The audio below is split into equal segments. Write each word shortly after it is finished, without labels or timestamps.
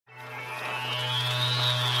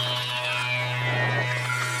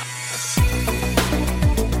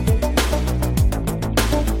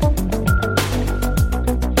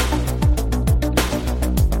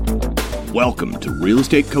Welcome to Real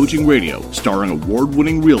Estate Coaching Radio, starring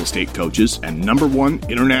award-winning real estate coaches and #1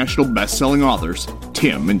 international best-selling authors,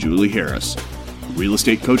 Tim and Julie Harris. Real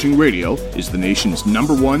Estate Coaching Radio is the nation's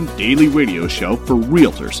 #1 daily radio show for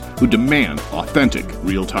realtors who demand authentic,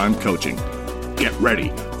 real-time coaching. Get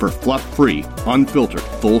ready for fluff-free, unfiltered,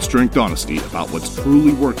 full-strength honesty about what's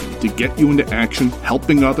truly working to get you into action,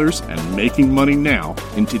 helping others, and making money now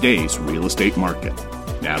in today's real estate market.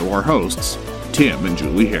 Now to our hosts, Tim and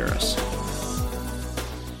Julie Harris.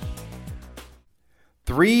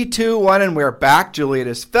 3, 2, 1, and we're back, Julie. It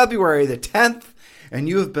is February the 10th, and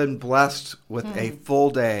you have been blessed with a full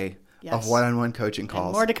day of one-on-one coaching calls.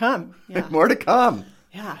 And more to come. Yeah. More to come.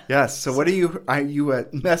 Yeah. Yes. So what do you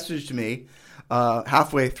messaged me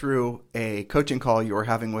halfway through a coaching call you were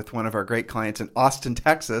having with one of our great clients in Austin,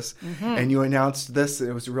 Texas, and you announced this.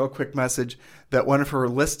 It was a real quick message that one of her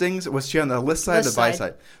listings, was she on the list side or the buy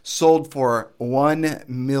side, sold for $1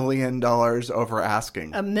 million over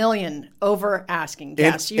asking. $1 million over asking.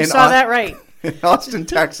 Yes, you saw that right. In Austin,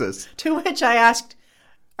 Texas. To which I asked,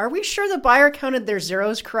 are we sure the buyer counted their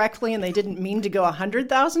zeros correctly and they didn't mean to go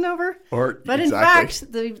 100,000 over? But in fact,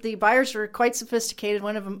 the buyers were quite sophisticated.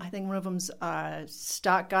 One of them, I think one of them's a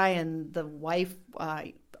stock guy, and the wife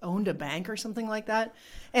owned a bank or something like that.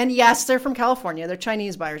 And yes, they're from California. They're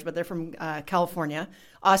Chinese buyers, but they're from California.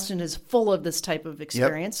 Austin is full of this type of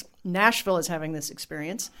experience. Yep. Nashville is having this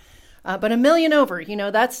experience. But $1 million over,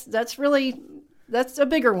 that's a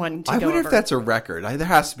bigger one to go over. I wonder if that's a record. There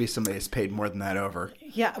has to be somebody that's paid more than that over.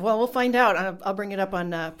 Yeah, well, we'll find out. I'll bring it up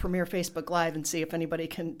on Premier Facebook Live and see if anybody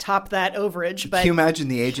can top that overage. But can you imagine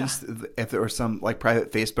the agents, if there was some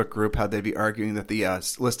private Facebook group, how they'd be arguing that the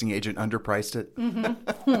listing agent underpriced it?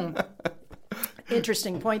 Mm-hmm.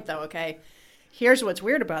 Interesting point, though, okay? Here's what's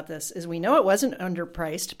weird about this is we know it wasn't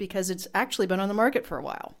underpriced because it's actually been on the market for a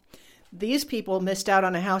while. These people missed out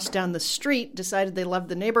on a house down the street, decided they loved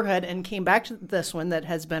the neighborhood, and came back to this one that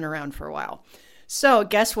has been around for a while. So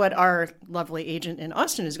guess what our lovely agent in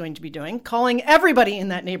Austin is going to be doing? Calling everybody in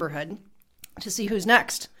that neighborhood to see who's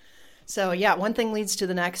next. So yeah, one thing leads to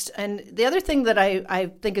the next. And the other thing that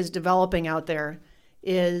I think is developing out there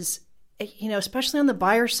is, especially on the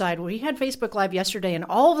buyer side, we had Facebook Live yesterday, and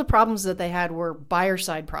all of the problems that they had were buyer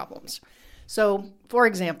side problems. So for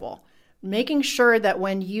example, making sure that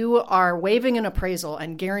when you are waiving an appraisal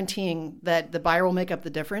and guaranteeing that the buyer will make up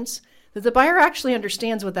the difference, that the buyer actually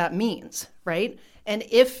understands what that means, right? And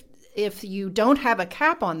if you don't have a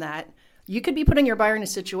cap on that, you could be putting your buyer in a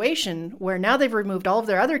situation where now they've removed all of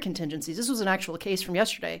their other contingencies. This was an actual case from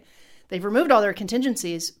yesterday. They've removed all their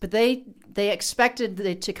contingencies, but they expected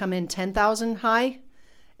it to come in 10,000 high,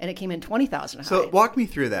 and it came in 20,000 high. So walk me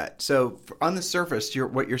through that. So on the surface,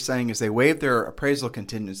 what you're saying is they waived their appraisal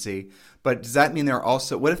contingency, but does that mean they're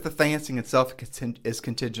also, what if the financing itself is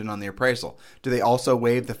contingent on the appraisal? Do they also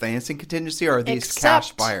waive the financing contingency, or are these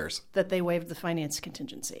cash buyers? That they waived the finance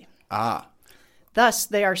contingency. Thus,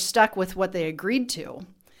 they are stuck with what they agreed to.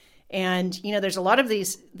 And, there's a lot of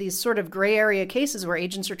these sort of gray area cases where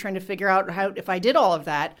agents are trying to figure out how, if I did all of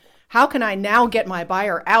that, how can I now get my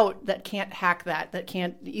buyer out that can't hack that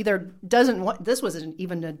can't either doesn't want, this wasn't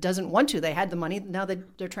even a doesn't want to, they had the money, now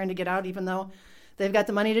they're trying to get out even though they've got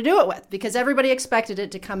the money to do it with, because everybody expected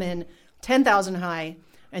it to come in 10,000 high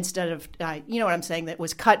instead of, you know what I'm saying, that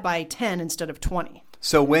was cut by 10 instead of 20.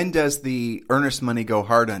 So when does the earnest money go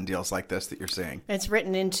hard on deals like this that you're saying? It's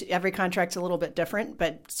written into every contract's a little bit different,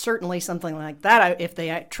 but certainly something like that, if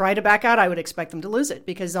they try to back out, I would expect them to lose it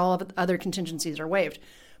because all of the other contingencies are waived.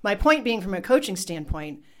 My point being, from a coaching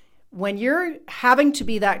standpoint, when you're having to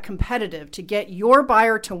be that competitive to get your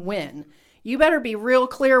buyer to win, you better be real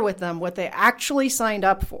clear with them what they actually signed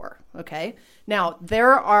up for, okay? Now,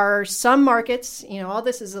 there are some markets, all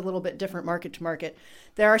this is a little bit different market to market.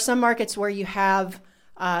 There are some markets where you have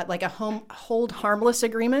like a hold harmless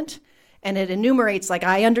agreement, and it enumerates,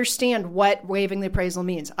 I understand what waiving the appraisal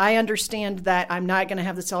means. I understand that I'm not going to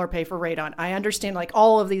have the seller pay for radon. I understand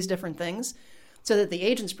all of these different things so that the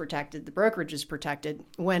agent's protected, the brokerage is protected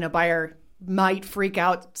when a buyer might freak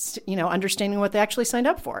out, understanding what they actually signed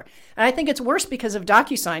up for. And I think it's worse because of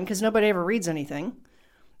DocuSign, because nobody ever reads anything.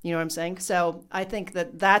 You know what I'm saying? So I think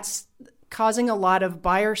that's causing a lot of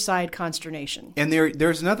buyer side consternation. And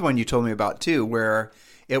there's another one you told me about too, where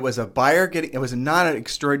it was a buyer it was not an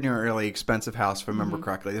extraordinarily expensive house, if I remember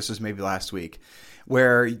correctly. This was maybe last week,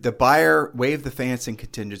 where the buyer waived the financing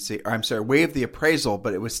contingency, waived the appraisal,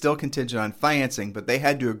 but it was still contingent on financing, but they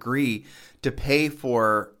had to agree to pay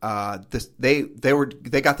for this. They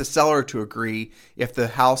got the seller to agree if the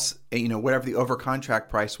house, whatever the over contract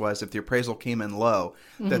price was, if the appraisal came in low,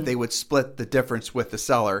 that they would split the difference with the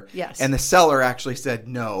seller. Yes. And the seller actually said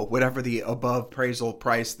no. Whatever the above appraisal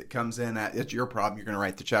price that comes in at, it's your problem. You're going to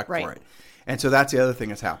write the check for it. And so that's the other thing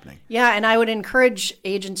that's happening. Yeah, and I would encourage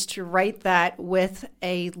agents to write that with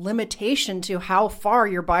a limitation to how far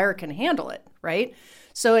your buyer can handle it, right?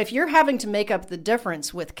 So if you're having to make up the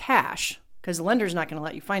difference with cash, because the lender's not going to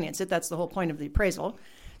let you finance it, that's the whole point of the appraisal.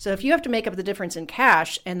 So if you have to make up the difference in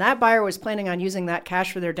cash, and that buyer was planning on using that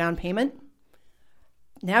cash for their down payment,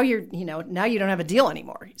 now you don't have a deal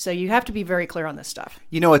anymore. So you have to be very clear on this stuff.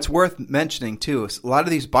 It's worth mentioning too, is a lot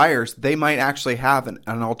of these buyers, they might actually have an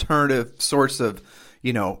alternative source of,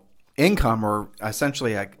 income, or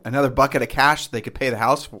essentially another bucket of cash they could pay the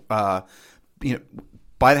house,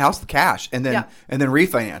 buy the house with cash and then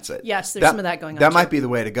refinance it. Yes, there's some of that going on. That might be the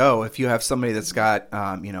way to go if you have somebody that's got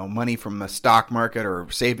money from the stock market or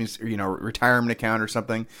savings, retirement account or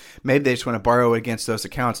something. Maybe they just want to borrow against those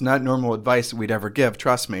accounts. Not normal advice that we'd ever give.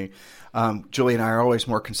 Trust me. Julie and I are always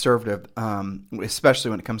more conservative,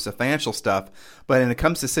 especially when it comes to financial stuff. But when it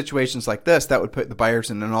comes to situations like this, that would put the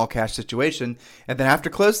buyers in an all-cash situation. And then after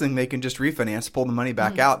closing, they can just refinance, pull the money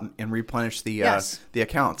back out, and replenish the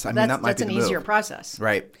accounts. That might be the move. That's an easier process.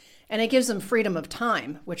 Right. And it gives them freedom of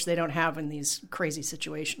time, which they don't have in these crazy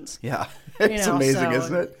situations. Yeah. It's amazing,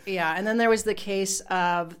 isn't it? Yeah. And then there was the case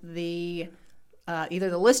of the either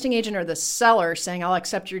the listing agent or the seller saying, I'll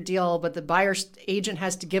accept your deal, but the buyer's agent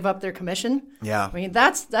has to give up their commission. Yeah. I mean,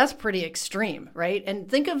 that's pretty extreme, right? And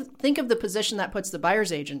think of the position that puts the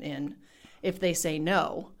buyer's agent in if they say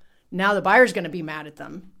no. Now the buyer's going to be mad at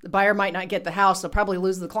them. The buyer might not get the house. They'll probably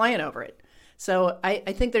lose the client over it. So I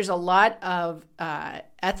think there's a lot of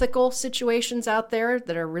ethical situations out there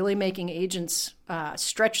that are really making agents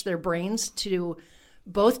stretch their brains to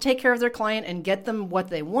both take care of their client and get them what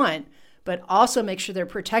they want, but also make sure they're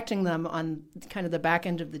protecting them on kind of the back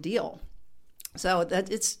end of the deal. So that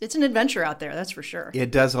it's an adventure out there, that's for sure. It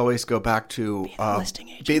does always go back to be the listing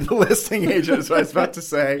agent. Be the listing agent is what I was about to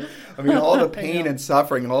say. I mean, all the pain and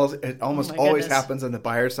suffering, it almost always happens on the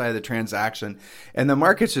buyer side of the transaction. And the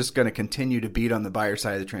market's just going to continue to beat on the buyer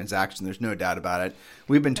side of the transaction. There's no doubt about it.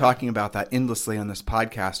 We've been talking about that endlessly on this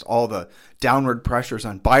podcast. All the downward pressures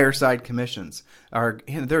on buyer side commissions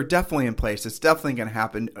they're definitely in place. It's definitely going to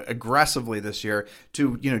happen aggressively this year.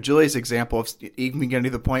 To Julie's example of even getting to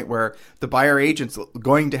the point where the buyer agent's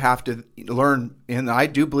going to have to learn, and I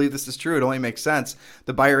do believe this is true. It only makes sense.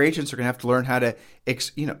 The buyer agents are going to have to learn how to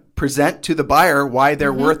present to the buyer why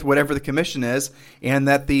they're worth whatever the commission is, and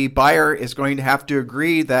that the buyer is going to have to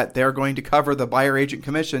agree that they're going to cover the buyer agent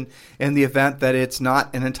commission in the event that it's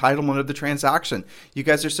not an entitlement of the transaction. You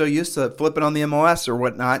guys are so used to flipping on the MLS or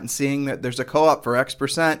whatnot and seeing that there's a co-op for X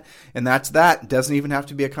percent, and that's that. It doesn't even have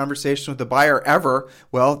to be a conversation with the buyer ever.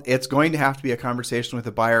 Well, it's going to have to be a conversation with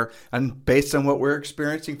the buyer, and based on what we're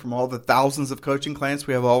experiencing from all the thousands of coaching clients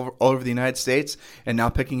we have all over the United States, and now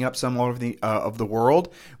picking up some all over the of the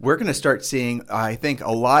world, we're going to start seeing, I think,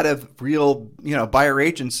 a lot of real, buyer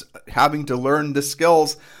agents having to learn the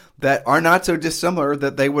skills that are not so dissimilar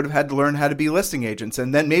that they would have had to learn how to be listing agents.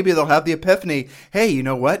 And then maybe they'll have the epiphany, hey, you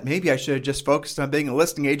know what? Maybe I should have just focused on being a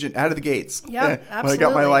listing agent out of the gates when I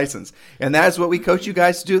got my license. And that is what we coach you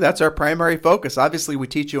guys to do. That's our primary focus. Obviously, we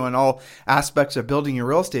teach you on all aspects of building your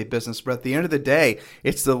real estate business, but at the end of the day,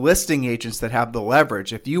 it's the listing agents that have the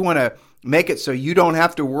leverage. If you want to make it so you don't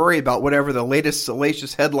have to worry about whatever the latest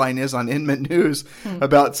salacious headline is on Inman News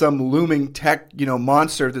about some looming tech,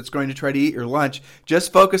 monster that's going to try to eat your lunch.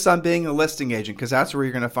 Just focus on being a listing agent, because that's where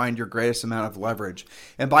you're going to find your greatest amount of leverage.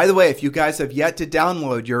 And by the way, if you guys have yet to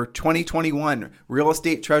download your 2021 Real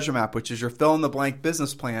Estate Treasure Map, which is your fill-in-the-blank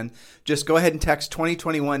business plan, just go ahead and text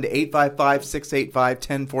 2021 to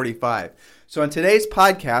 855-685-1045. So in today's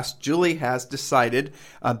podcast, Julie has decided,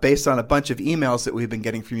 based on a bunch of emails that we've been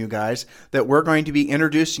getting from you guys, that we're going to be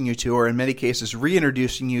introducing you to, or in many cases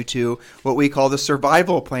reintroducing you to, what we call the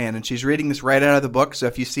survival plan. And she's reading this right out of the book. So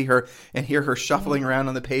if you see her and hear her shuffling around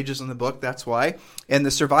on the pages in the book, that's why. And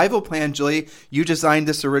the survival plan, Julie, you designed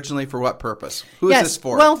this originally for what purpose? Who is this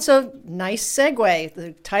for? Well, so nice segue.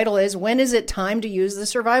 The title is, When is it time to use the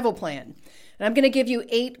survival plan? And I'm going to give you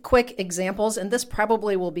 8 quick examples, and this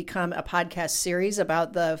probably will become a podcast series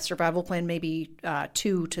about the survival plan, maybe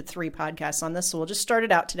 2 to 3 podcasts on this. So we'll just start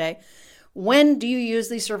it out today. When do you use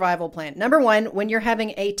the survival plan? Number 1, when you're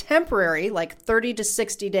having a temporary, like 30 to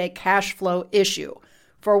 60 day cash flow issue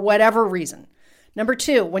for whatever reason. Number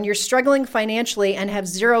 2, when you're struggling financially and have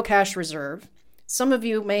zero cash reserve. Some of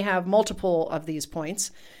you may have multiple of these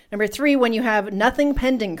points. Number 3, when you have nothing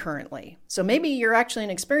pending currently. So maybe you're actually an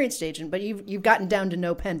experienced agent, but you've gotten down to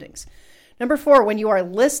no pendings. Number 4, when you are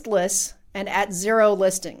listless and at 0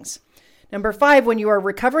 listings. Number 5, when you are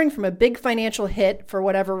recovering from a big financial hit for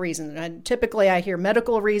whatever reason. And typically I hear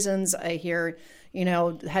medical reasons. I hear,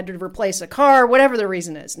 had to replace a car, whatever the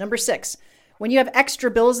reason is. Number 6, when you have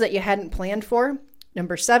extra bills that you hadn't planned for.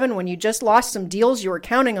 Number 7, when you just lost some deals you were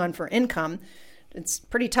counting on for income. It's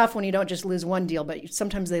pretty tough when you don't just lose one deal, but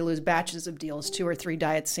sometimes they lose batches of deals, 2 or 3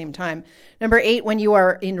 die at the same time. Number 8, when you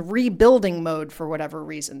are in rebuilding mode for whatever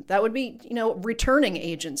reason. That would be, returning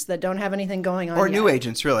agents that don't have anything going on Or yet. new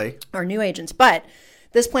agents, really. Or new agents. But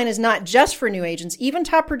this plan is not just for new agents. Even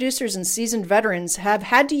top producers and seasoned veterans have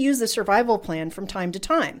had to use the survival plan from time to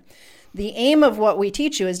time. The aim of what we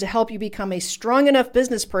teach you is to help you become a strong enough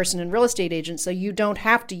business person and real estate agent so you don't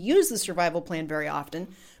have to use the survival plan very often,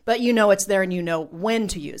 but you know it's there and you know when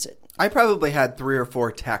to use it. I probably had 3 or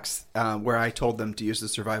 4 texts where I told them to use the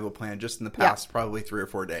survival plan just in the past, probably 3 or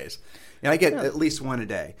 4 days. And I get at least one a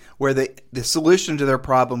day where the solution to their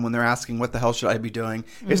problem when they're asking what the hell should I be doing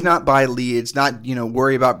is not buy leads, not,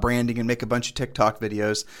 worry about branding and make a bunch of TikTok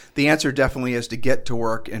videos. The answer definitely is to get to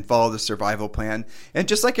work and follow the survival plan. And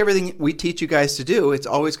just like everything we teach you guys to do, it's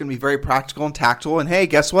always going to be very practical and tactile. And hey,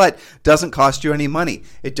 guess what? Doesn't cost you any money.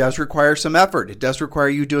 It does require some effort. It does require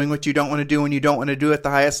you doing what you don't want to do when you don't want to do it at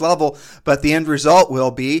the highest level. But the end result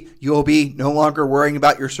will be you'll be no longer worrying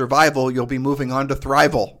about your survival. You'll be moving on to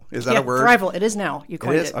thrival. Is that a word? Thrival. It is now. You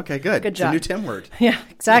coined it. It is? Okay, good. Good job. It's a new Tim word. Yeah,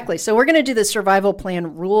 exactly. So we're going to do the survival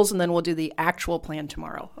plan rules, and then we'll do the actual plan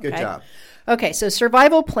tomorrow. Okay? Good job. Okay, so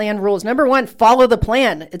survival plan rules. Number 1, follow the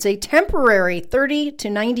plan. It's a temporary 30 to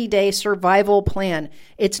 90-day survival plan.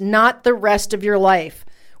 It's not the rest of your life.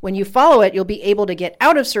 When you follow it, you'll be able to get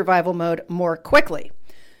out of survival mode more quickly.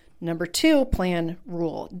 Number 2, plan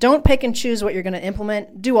rule. Don't pick and choose what you're going to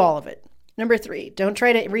implement. Do all of it. Number 3, don't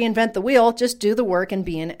try to reinvent the wheel. Just do the work and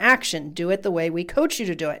be in action. Do it the way we coach you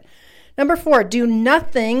to do it. Number 4, do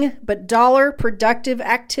nothing but dollar productive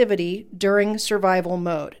activity during survival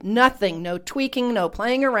mode. Nothing. No tweaking, no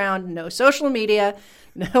playing around, no social media,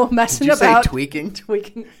 no messing Did you about. say tweaking?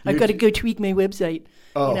 Tweaking. I've got to go tweak my website.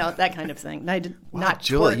 Oh. That kind of thing. Not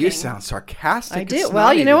Julie, twerking. You sound sarcastic. I do.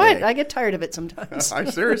 Well, you know what? I get tired of it sometimes.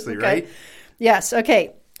 Seriously, okay. Right? Yes.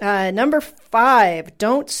 Okay. Number 5,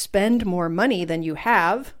 don't spend more money than you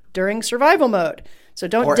have during survival mode. So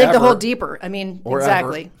don't dig the hole deeper. I mean, or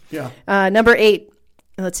exactly. Ever. Yeah. Number 8,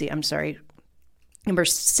 let's see. I'm sorry. Number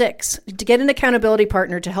 6, to get an accountability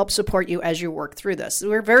partner to help support you as you work through this.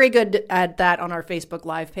 We're very good at that on our Facebook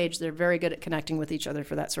Live page. They're very good at connecting with each other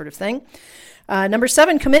for that sort of thing. Number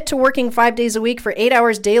 7, commit to working 5 days a week for 8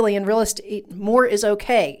 hours daily in real estate. More is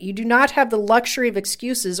okay. You do not have the luxury of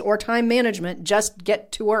excuses or time management. Just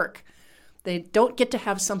get to work. They don't get to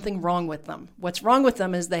have something wrong with them. What's wrong with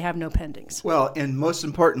them is they have no pendings. Well, and most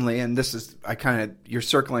importantly, and this is, you're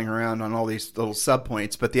circling around on all these little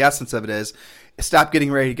subpoints, but the essence of it is stop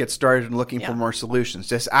getting ready to get started and looking for more solutions.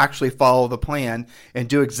 Just actually follow the plan and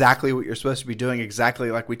do exactly what you're supposed to be doing, exactly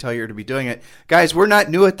like we tell you to be doing it. Guys, we're not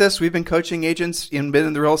new at this. We've been coaching agents and been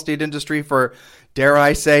in the real estate industry for, dare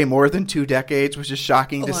I say, more than 2 decades, which is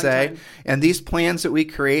shocking to say. Time. And these plans that we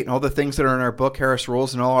create and all the things that are in our book, Harris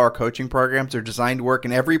Rules, and all our coaching programs are designed to work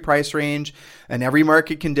in every price range and every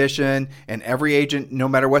market condition and every agent, no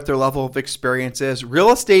matter what their level of experience is.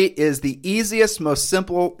 Real estate is the easiest, most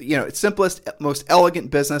simple, simplest, most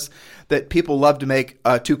elegant business that people love to make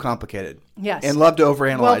too complicated. Yes. And love to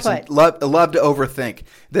overanalyze Well and love to overthink.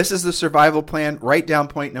 This is the survival plan. Write down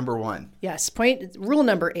point number 1. Yes. Rule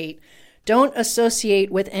number 8. Don't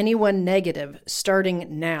associate with anyone negative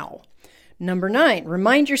starting now. Number 9,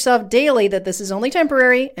 remind yourself daily that this is only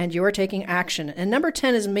temporary and you are taking action. And number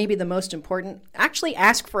 10 is maybe the most important. Actually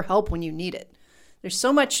ask for help when you need it. There's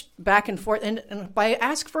so much back and forth. And by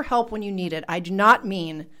ask for help when you need it, I do not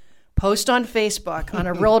mean post on Facebook on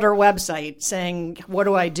a realtor website saying, what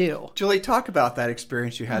do I do? Julie, talk about that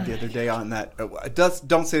experience you had the other day on that.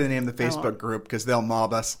 Don't say the name of the Facebook group because they'll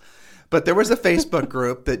mob us. But there was a Facebook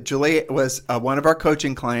group that Julie was one of our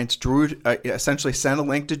coaching clients. Drew essentially sent a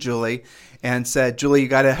link to Julie and said, Julie, you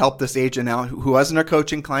got to help this agent out who wasn't a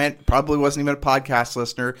coaching client, probably wasn't even a podcast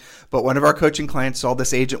listener. But one of our coaching clients saw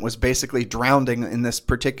this agent was basically drowning in this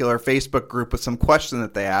particular Facebook group with some question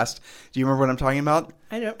that they asked. Do you remember what I'm talking about?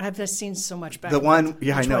 I've just seen so much back. The one,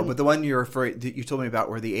 yeah, I know, but the one that you told me about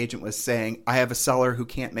where the agent was saying, I have a seller who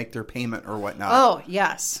can't make their payment or whatnot. Oh,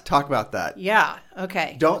 yes. Talk about that. Yeah,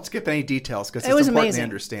 okay. Don't skip any details because it's was important amazing. to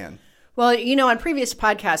understand. Well, on previous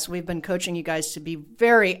podcasts, we've been coaching you guys to be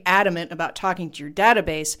very adamant about talking to your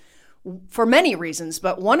database. for many reasons,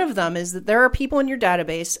 but one of them is that there are people in your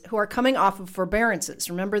database who are coming off of forbearances.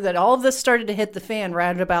 Remember that all of this started to hit the fan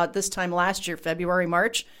right about this time last year, February,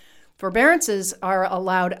 March. Forbearances are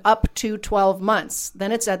allowed up to 12 months.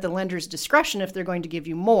 Then it's at the lender's discretion if they're going to give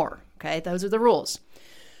you more. Okay, those are the rules.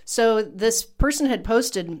 So this person had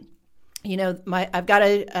posted, I've got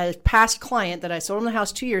a past client that I sold them the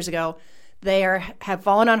house 2 years ago. They have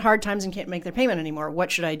fallen on hard times and can't make their payment anymore. What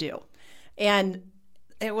should I do? And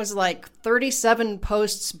it was like 37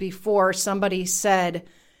 posts before somebody said,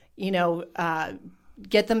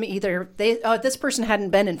 get them either. This person hadn't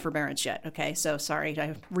been in forbearance yet. Okay, so sorry,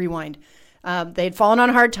 I rewind. They'd fallen on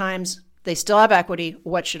hard times. They still have equity.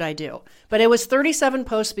 What should I do? But it was 37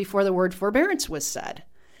 posts before the word forbearance was said.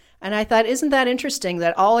 And I thought, isn't that interesting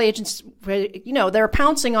that all agents, they're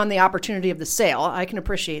pouncing on the opportunity of the sale. I can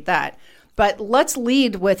appreciate that. But let's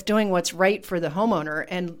lead with doing what's right for the homeowner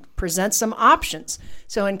and present some options.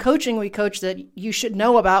 So in coaching, we coach that you should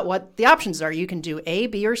know about what the options are. You can do A,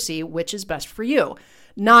 B, or C, which is best for you.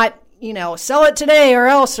 Not, sell it today or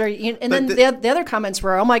else. And then the other comments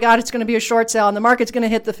were, oh my God, it's going to be a short sale and the market's going to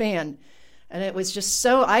hit the fan. And it was just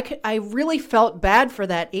so, I really felt bad for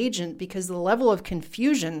that agent because the level of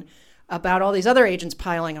confusion about all these other agents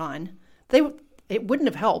piling on, it wouldn't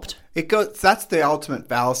have helped. That's the ultimate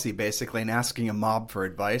fallacy, basically, in asking a mob for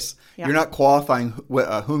advice. Yeah. You're not qualifying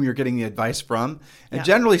whom you're getting the advice from. And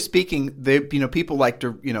generally speaking, people like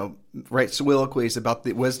to, write soliloquies about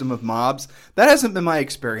the wisdom of mobs. That hasn't been my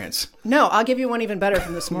experience. No, I'll give you one even better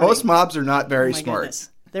from this morning. Most mobs are not very smart. Goodness.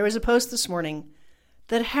 There was a post this morning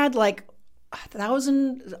that had like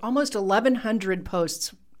 1,000, almost 1,100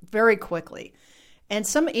 posts very quickly. And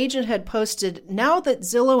some agent had posted, now that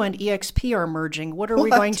Zillow and EXP are merging, what are we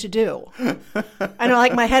going to do? I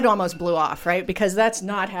know, my head almost blew off, right? Because that's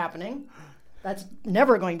not happening. That's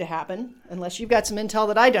never going to happen unless you've got some intel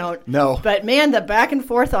that I don't. No. But man, the back and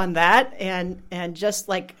forth on that and just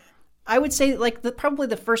I would say probably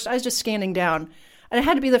the first, I was just scanning down and it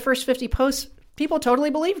had to be the first 50 posts. People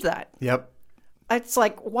totally believed that. Yep. It's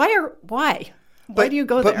why? Why do you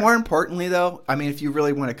go there? But more importantly, though, if you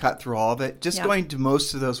really want to cut through all of it, going to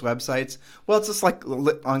most of those websites, well, it's just like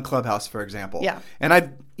on Clubhouse, for example. Yeah.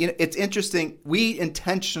 And it's interesting. We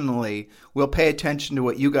intentionally will pay attention to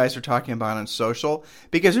what you guys are talking about on social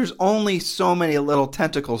because there's only so many little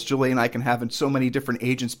tentacles Julie and I can have in so many different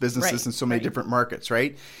agents' businesses and so many different markets,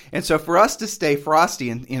 right? And so for us to stay frosty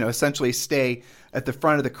and, essentially stay at the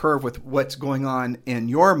front of the curve with what's going on in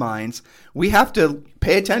your minds, we have to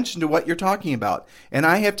pay attention to what you're talking about. And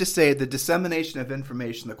I have to say the dissemination of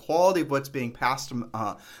information, the quality of what's being passed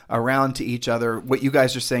around to each other, what you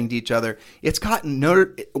guys are saying to each other, it's gotten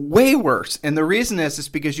way worse. And the reason is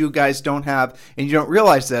because you guys don't have, and you don't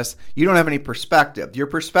realize this, you don't have any perspective. Your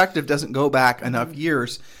perspective doesn't go back enough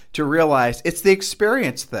years to realize it's the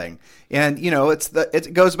experience thing. And,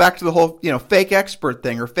 it goes back to the whole, fake expert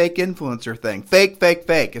thing or fake influencer thing. Fake.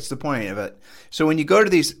 It's the point of it. So when you go to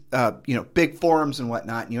these, big forums and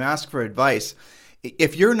whatnot, and you ask for advice,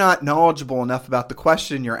 if you're not knowledgeable enough about the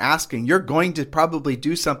question you're asking, you're going to probably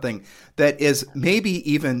do something that is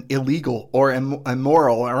maybe even illegal or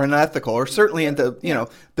immoral or unethical, or certainly in the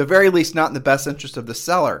very least not in the best interest of the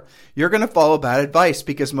seller. You're going to follow bad advice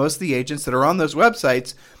because most of the agents that are on those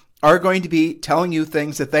websites are going to be telling you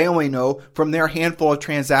things that they only know from their handful of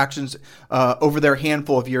transactions over their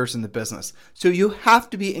handful of years in the business. So you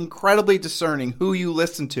have to be incredibly discerning who you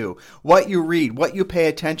listen to, what you read, what you pay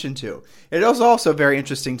attention to. It is also very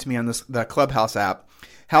interesting to me on the Clubhouse app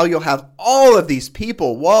how you'll have all of these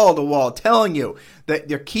people wall to wall telling you that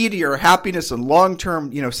your key to your happiness and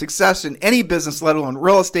long-term, success in any business, let alone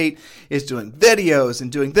real estate, is doing videos and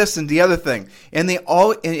doing this and the other thing. And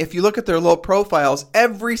and if you look at their little profiles,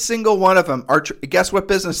 every single one of them are, guess what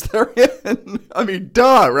business they're in?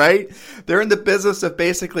 Duh, right? They're in the business of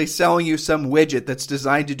basically selling you some widget that's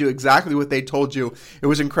designed to do exactly what they told you it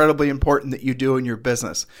was incredibly important that you do in your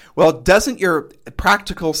business. Well, doesn't your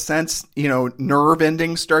practical sense, nerve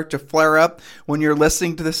endings start to flare up when you're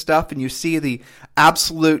listening to this stuff and you see the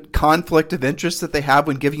absolute conflict of interest that they have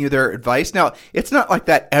when giving you their advice? Now, it's not like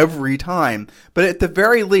that every time, but at the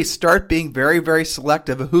very least, start being very, very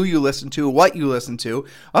selective of who you listen to, what you listen to.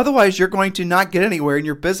 Otherwise, you're going to not get anywhere in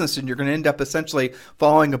your business and you're going to end up essentially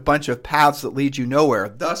following a bunch of paths that lead you nowhere.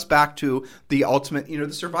 Thus, back to the ultimate,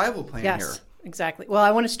 the survival plan here. Exactly. Well,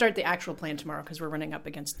 I want to start the actual plan tomorrow because we're running up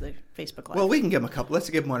against the Facebook Live. Well, we can give them a couple. Let's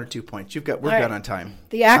give them 1 or 2 points. We're good on time.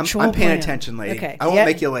 The actual I'm paying plan. attention, lady. Okay. I won't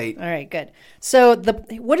make you late. All right, good. So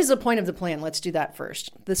what is the point of the plan? Let's do that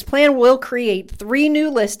first. This plan will create 3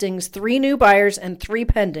 new listings, 3 new buyers, and 3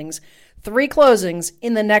 pendings, 3 closings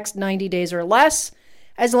in the next 90 days or less.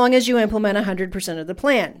 as long as you implement 100% of the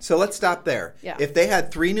plan. So let's stop there. Yeah. If they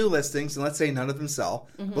had 3 new listings, and let's say none of them sell,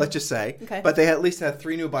 let's just say, Okay. but they at least had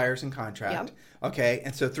 3 new buyers in contract. Yep. Okay,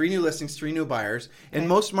 and so 3 new listings, 3 new buyers. In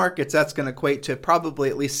most markets, that's going to equate to probably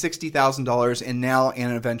at least $60,000 in now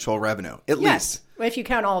and eventual revenue. At least. If you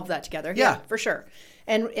count all of that together. Yeah. For sure.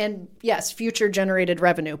 And yes, future generated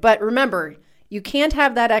revenue. But remember, you can't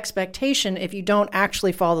have that expectation if you don't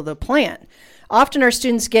actually follow the plan. Often our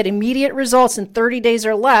students get immediate results in 30 days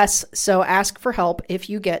or less, so ask for help if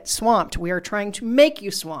you get swamped. We are trying to make you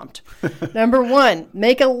swamped. Number 1,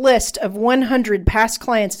 make a list of 100 past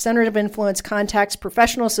clients, centers of influence, contacts,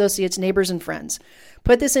 professional associates, neighbors, and friends.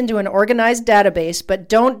 Put this into an organized database, but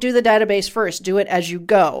don't do the database first. Do it as you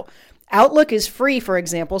go. Outlook is free, for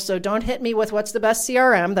example, so don't hit me with what's the best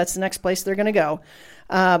CRM. That's the next place they're going to go.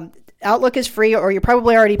 Outlook is free, or you're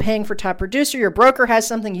probably already paying for Top Producer. Your broker has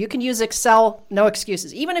something. You can use Excel. No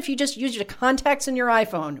excuses. Even if you just use your contacts in your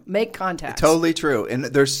iPhone, make contacts. Totally true. And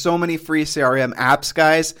there's so many free CRM apps,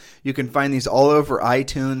 guys. You can find these all over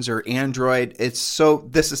iTunes or Android.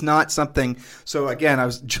 This is not something. So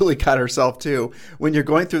again, Julie got herself too. When you're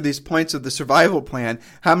going through these points of the survival plan,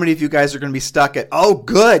 how many of you guys are going to be stuck at, oh,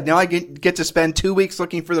 good, now I get to spend 2 weeks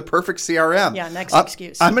looking for the perfect CRM. Yeah, next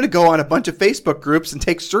excuse. I'm going to go on a bunch of Facebook groups and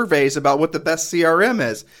take surveys about what the best CRM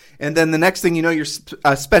is. And then the next thing you know, you're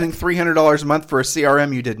spending $300 a month for a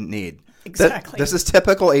CRM you didn't need. Exactly. This is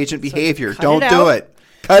typical agent behavior. cut Don't it do out. it.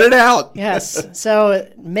 Cut it out. Yes. So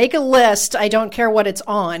make a list. I don't care what it's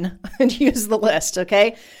on, and use the list.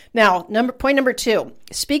 Okay. Now, point number 2,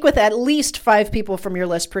 speak with at least 5 people from your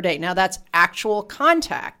list per day. Now that's actual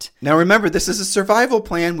contact. Now remember, this is a survival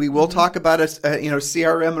plan. We will talk about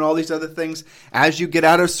CRM and all these other things as you get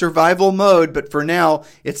out of survival mode. But for now,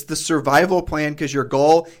 it's the survival plan because your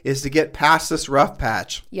goal is to get past this rough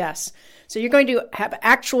patch. Yes. So you're going to have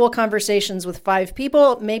actual conversations with 5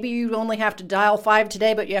 people. Maybe you only have to dial 5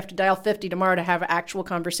 today, but you have to dial 50 tomorrow to have actual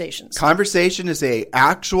conversations. Conversation is a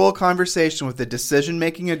actual conversation with a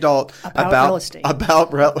decision-making adult about real estate.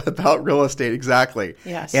 About real estate, exactly.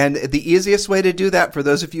 Yes. And the easiest way to do that for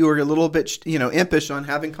those of you who are a little bit, impish on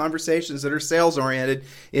having conversations that are sales-oriented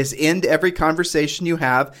is end every conversation you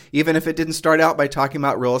have, even if it didn't start out by talking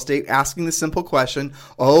about real estate, asking the simple question,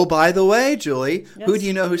 oh, by the way, Julie, who do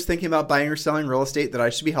you know who's thinking about buying or selling real estate that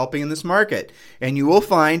I should be helping in this market? And you will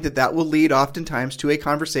find that will lead oftentimes to a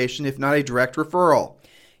conversation, if not a direct referral.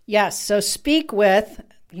 Yes. So speak with,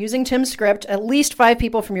 using Tim's script, at least 5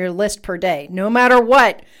 people from your list per day, no matter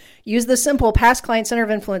what. Use the simple past client center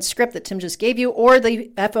of influence script that Tim just gave you, or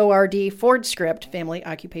the FORD Ford script, Family,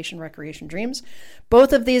 Occupation, Recreation, Dreams.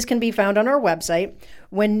 Both of these can be found on our website.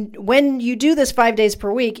 When you do this 5 days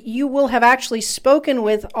per week, you will have actually spoken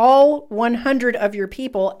with all 100 of your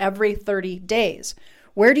people every 30 days.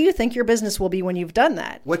 Where do you think your business will be when you've done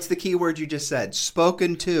that? What's the key word you just said?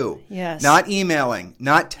 Spoken to. Yes. Not emailing,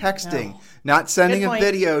 not texting, not sending a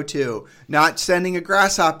video to, not sending a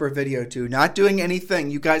grasshopper video to, not doing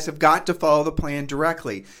anything. You guys have got to follow the plan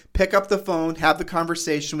directly. Pick up the phone, have the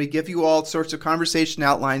conversation. We give you all sorts of conversation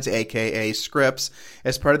outlines, aka scripts,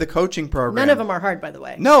 as part of the coaching program. None of them are hard, by the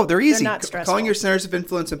way. No, they're easy. They're not stressful. Calling your centers of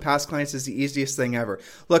influence and past clients is the easiest thing ever.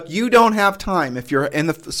 Look, you don't have time if you're in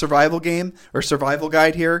the survival game or survival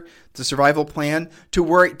guide here, the survival plan, to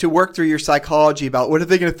work through your psychology about what are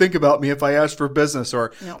they going to think about me if I ask for business,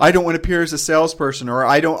 or I don't want to appear as a salesperson, or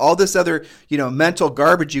I don't, all this other, mental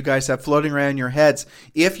garbage you guys have floating around in your heads.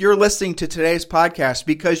 If you're listening to today's podcast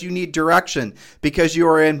because you need direction, because you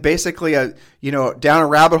are in basically down a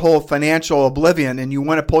rabbit hole of financial oblivion and you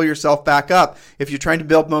want to pull yourself back up, if you're trying to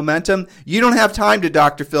build momentum, you don't have time to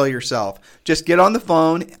Dr. Phil yourself. Just get on the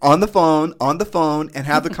phone, and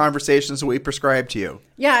have the conversations that we prescribe to you.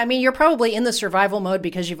 Yeah, I mean, you're probably in the survival mode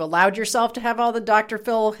because you've allowed yourself to have all the Dr.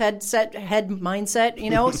 Phil head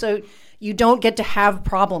mindset, so you don't get to have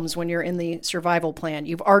problems when you're in the survival plan.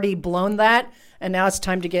 You've already blown that, and now it's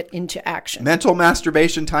time to get into action. Mental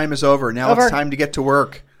masturbation time is over. Now it's time to get to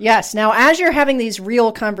work. Yes. Now, as you're having these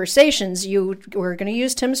real conversations, we're going to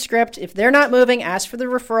use Tim's script. If they're not moving, ask for the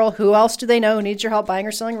referral. Who else do they know who needs your help buying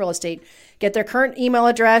or selling real estate? Get their current email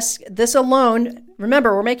address. This alone,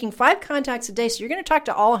 remember, we're making 5 contacts a day, so you're going to talk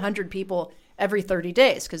to all 100 people every 30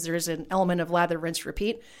 days because there's an element of lather, rinse,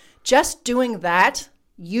 repeat. Just doing that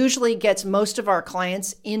usually gets most of our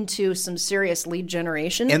clients into some serious lead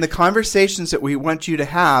generation. And the conversations that we want you to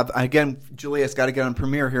have, again, Julia's got to get on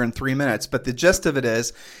Premiere here in 3 minutes, but the gist of it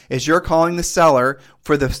is you're calling the seller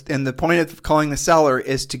and the point of calling the seller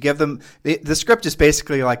is to give them, the script is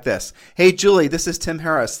basically like this. Hey, Julie, this is Tim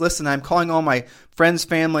Harris. Listen, I'm calling all my friends,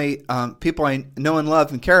 family, people I know and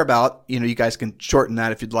love and care about. You guys can shorten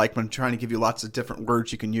that if you'd like, but I'm trying to give you lots of different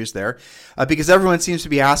words you can use there because everyone seems to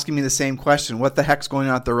be asking me the same question. What the heck's going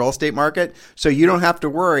on at the real estate market? So you don't have to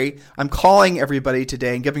worry. I'm calling everybody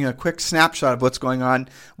today and giving a quick snapshot of what's going on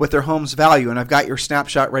with their home's value, and I've got your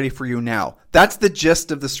snapshot ready for you now. That's the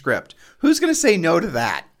gist of the script. Who's going to say no to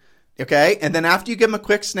that? Okay, and then after you give them a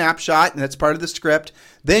quick snapshot, and that's part of the script,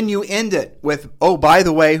 then you end it with, oh, by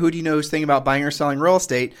the way, who do you know who's thinking about buying or selling real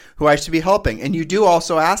estate who I should be helping? And you do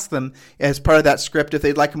also ask them as part of that script if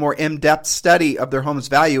they'd like a more in-depth study of their home's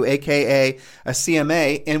value, aka a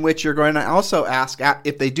CMA, in which you're going to also ask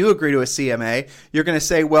if they do agree to a CMA, you're going to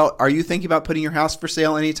say, well, are you thinking about putting your house for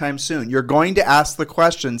sale anytime soon? You're going to ask the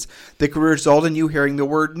questions that could result in you hearing the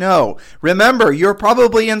word no. Remember, you're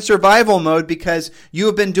probably in survival mode because you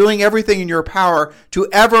have been doing everything in your power to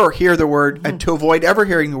ever hear the word, to avoid ever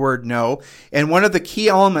hearing the word no. And one of the key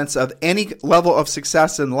elements of any level of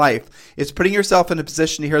success in life is putting yourself in a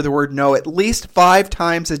position to hear the word no at least 5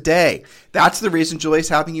 times a day. That's the reason Julie's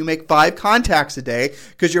having you make 5 contacts a day,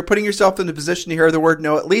 because you're putting yourself in the position to hear the word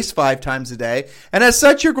no at least 5 times a day. And as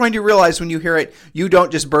such, you're going to realize when you hear it, you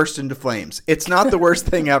don't just burst into flames. It's not the worst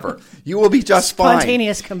thing ever. You will be just fine.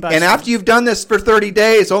 Spontaneous combustion. And after you've done this for 30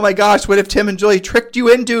 days, oh my gosh, what have Tim and Julie tricked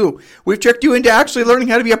you into? We've tricked you into actually learning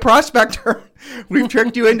how to be a prospector. We've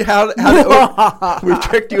tricked you into we've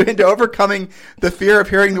tricked you into overcoming the fear of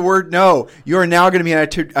hearing the word no. You are now going to be in a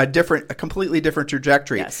completely different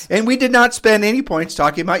trajectory. Yes. And we did not spend any points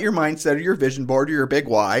talking about your mindset or your vision board or your big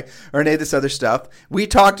why or any of this other stuff. We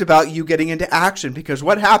talked about you getting into action, because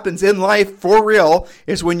what happens in life for real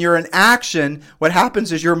is when you're in action, what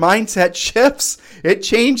happens is your mindset shifts. It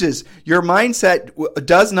changes. Your mindset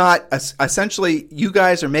does not, essentially, you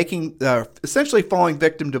guys are making, essentially falling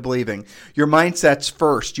victim to believing. Your mindset's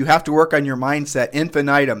first. You have to work on your mindset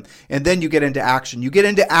infinitum, and then you get into action. You get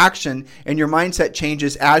into action, and your mindset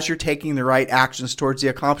changes as you're taking the right actions towards the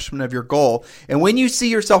accomplishment of your goal. And when you see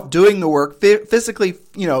yourself doing the work, physically,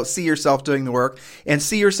 see yourself doing the work and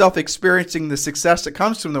see yourself experiencing the success that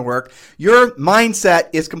comes from the work, your mindset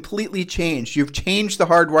is completely changed. You've changed the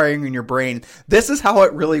hardwiring in your brain. This is how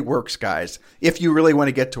it really works, guys, if you really want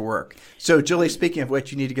to get to work. So, Julie, speaking of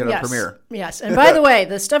which, you need to get on Premiere. Yes. And by the way,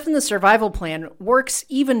 the stuff in the survival plan works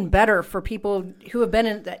even better for people who have been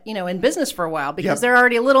in business for a while, because they're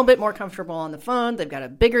already a little bit more comfortable on the phone. They've got a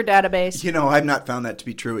bigger database. I've not found that to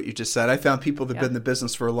be true, what you just said. I found people that have been in the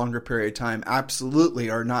business for a longer period of time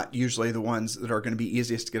absolutely are not usually the ones that are going to be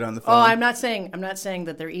easiest to get on the phone. Oh, I'm not saying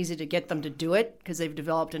that they're easy to get them to do it because they've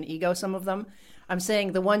developed an ego, some of them. I'm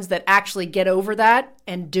saying the ones that actually get over that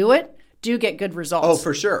and do it do get good results. Oh,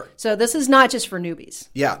 for sure. So this is not just for newbies.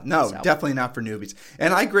 Yeah, no, definitely not for newbies.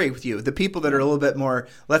 And I agree with you. The people that are a little bit more,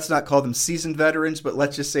 let's not call them seasoned veterans, but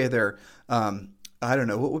let's just say they're, I don't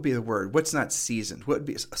know, what would be the word? What's not seasoned? What would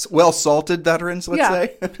be well-salted veterans, let's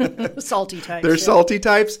say? Salty types. They're salty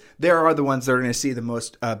types. They are the ones that are going to see the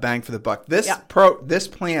most bang for the buck. This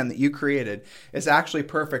plan that you created is actually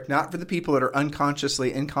perfect, not for the people that are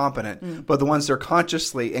unconsciously incompetent, but the ones that are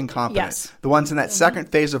consciously incompetent. Yes. The ones in that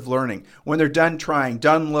second phase of learning, when they're done trying,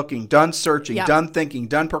 done looking, done searching, done thinking,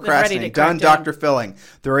 done procrastinating, done Dr. Philling.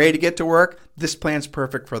 They're ready to get to work. This plan's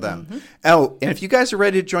perfect for them. Mm-hmm. Oh, and if you guys are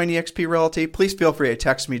ready to join eXp Realty, please feel free to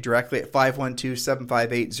text me directly at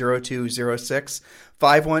 512-758-0206.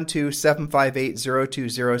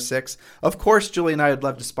 512-758-0206. Of course, Julie and I would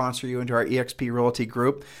love to sponsor you into our eXp Realty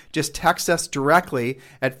group. Just text us directly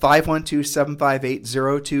at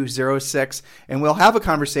 512-758-0206, and we'll have a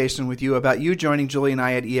conversation with you about you joining Julie and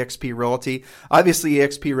I at eXp Realty. Obviously,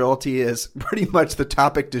 eXp Realty is pretty much the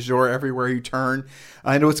topic du jour everywhere you turn.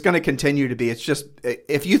 I know it's going to continue to be. It's just,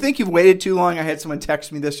 if you think you've waited too long, I had someone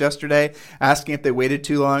text me this yesterday asking if they waited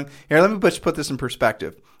too long. Here, let me just put this in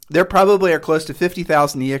perspective. There probably are close to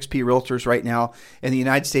 50,000 eXp realtors right now in the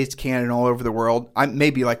United States, Canada, and all over the world. I'm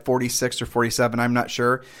maybe like 46 or 47. I'm not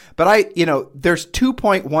sure. But there's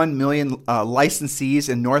 2.1 million licensees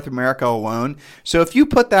in North America alone. So if you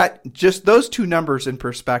put just those two numbers in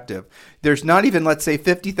perspective, there's not even, let's say,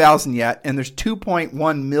 50,000 yet, and there's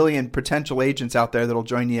 2.1 million potential agents out there that'll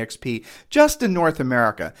join eXp just in North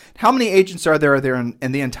America. How many agents are there in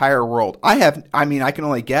the entire world? I can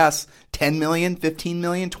only guess 10 million, 15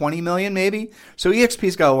 million, 20 20 million maybe. So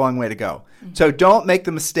EXP's got a long way to go. So don't make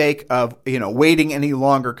the mistake of, waiting any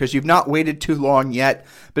longer, because you've not waited too long yet.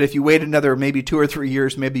 But if you wait another maybe 2 or 3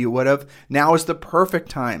 years, maybe you would have. Now is the perfect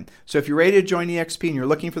time. So if you're ready to join EXP and you're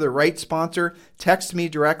looking for the right sponsor, text me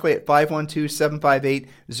directly at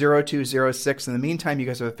 512-758-0206. In the meantime, you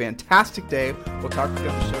guys have a fantastic day. We'll talk to you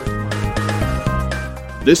on the show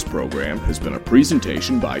tomorrow. This program has been a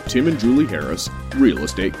presentation by Tim and Julie Harris, Real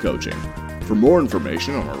Estate Coaching. For more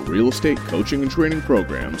information on our real estate coaching and training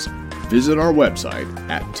programs, visit our website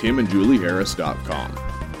at timandjulieharris.com.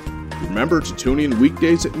 Remember to tune in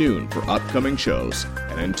weekdays at noon for upcoming shows,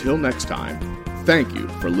 and until next time, thank you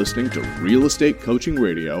for listening to Real Estate Coaching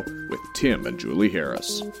Radio with Tim and Julie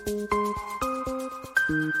Harris.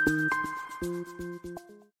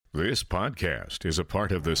 This podcast is a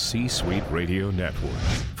part of the C-Suite Radio Network.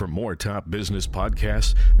 For more top business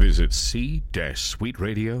podcasts, visit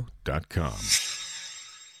c-suiteradio.com.